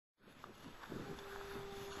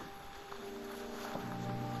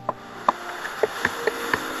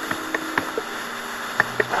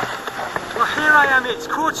am. It's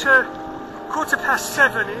quarter past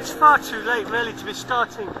 7. It's far too late really to be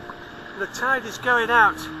starting. The tide is going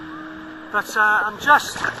out, but I'm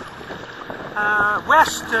just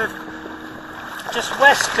west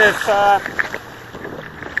of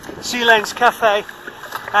Sea Lanes Cafe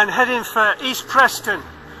and heading for East Preston.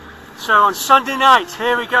 So on Sunday night,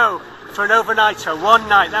 here we go for an overnighter. One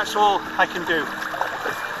night, that's all I can do.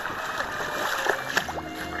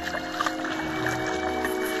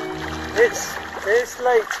 It's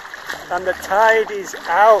late and the tide is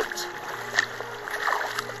out.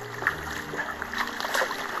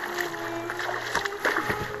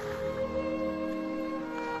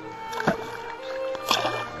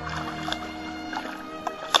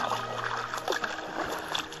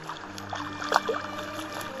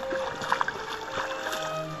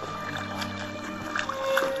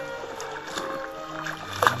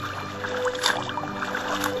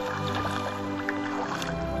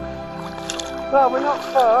 Well, we're not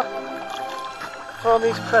far from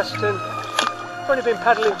East Preston. I've only been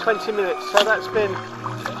paddling 20 minutes, so that's been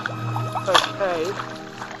okay.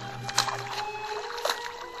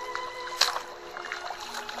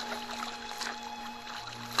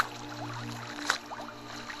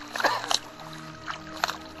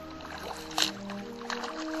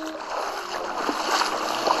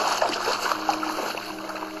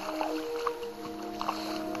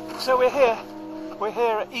 So we're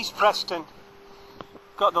here at East Preston.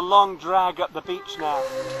 Got the long drag up the beach now.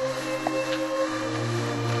 There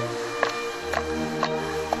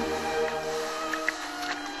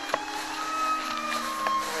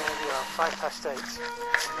we are, 8:05.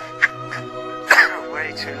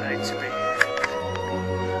 Way too late to be here.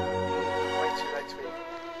 Way too late to be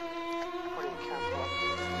putting camp on.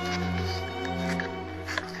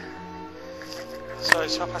 So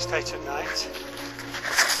it's 8:30 at night.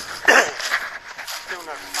 Still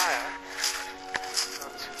no fire.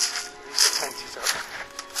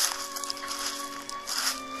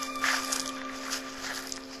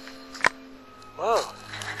 Whoa,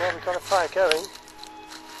 well, we've got a fire going.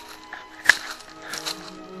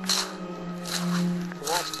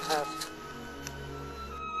 Nice to have.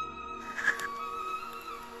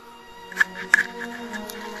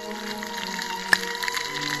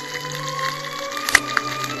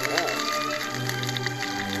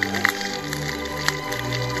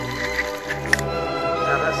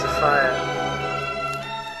 Now that's the fire.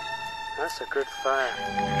 That's a good fire.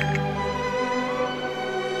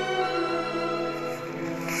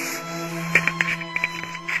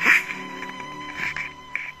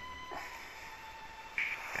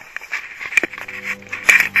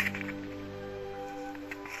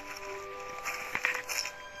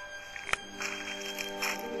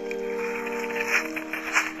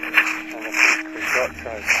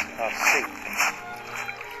 Our seat.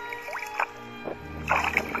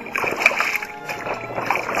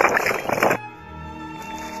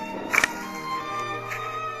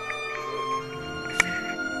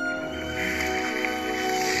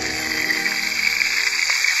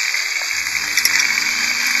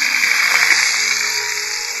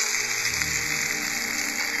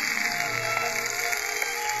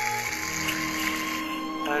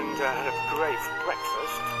 And had a great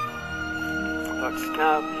breakfast. But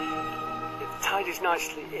now the tide is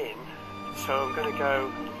nicely in, so I'm going to go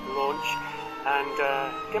launch and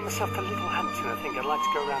get myself to Littlehampton. I think I'd like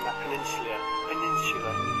to go around that peninsula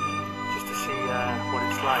just to see what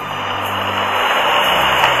it's like.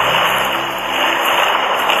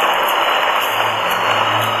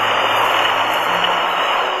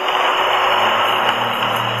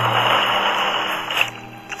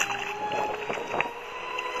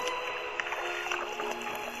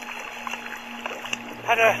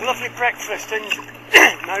 Had a lovely breakfast, and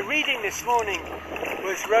my reading this morning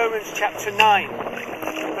was Romans chapter 9,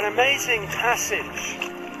 an amazing passage.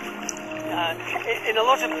 In a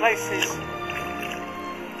lot of places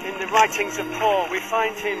in the writings of Paul, we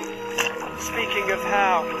find him speaking of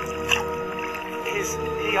how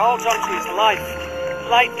he holds on to his life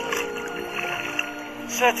lightly.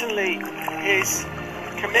 Certainly his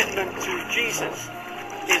commitment to Jesus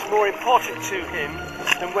is more important to him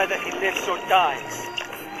than whether he lives or dies.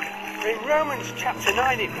 In Romans chapter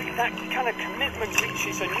 9, that kind of commitment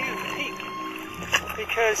reaches a new peak,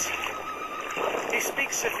 because he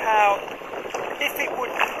speaks of how if it would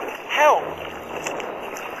help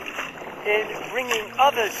in bringing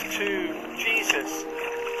others to Jesus,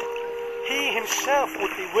 he himself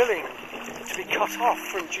would be willing to be cut off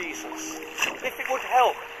from Jesus. If it would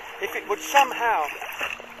help, if it would somehow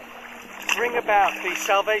bring about the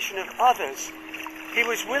salvation of others, he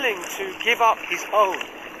was willing to give up his own.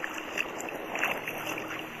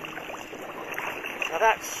 Now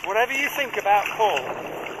that's, whatever you think about Paul,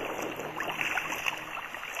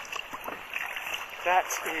 that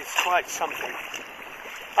is quite something.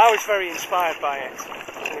 I was very inspired by it,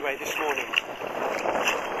 anyway, this morning.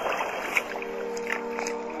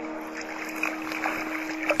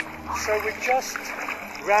 So we're just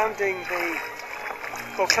rounding the,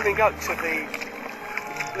 or coming up to the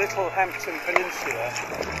Littlehampton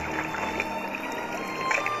Peninsula.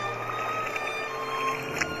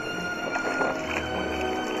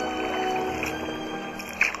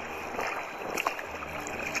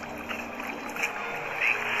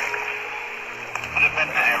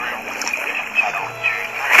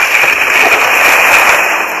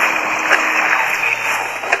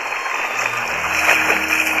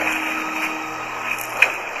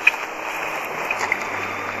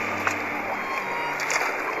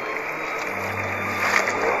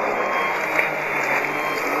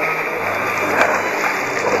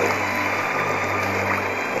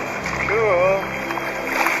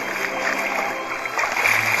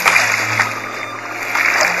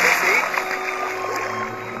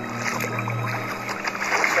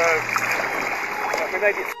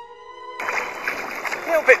 Maybe a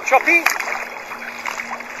little bit choppy.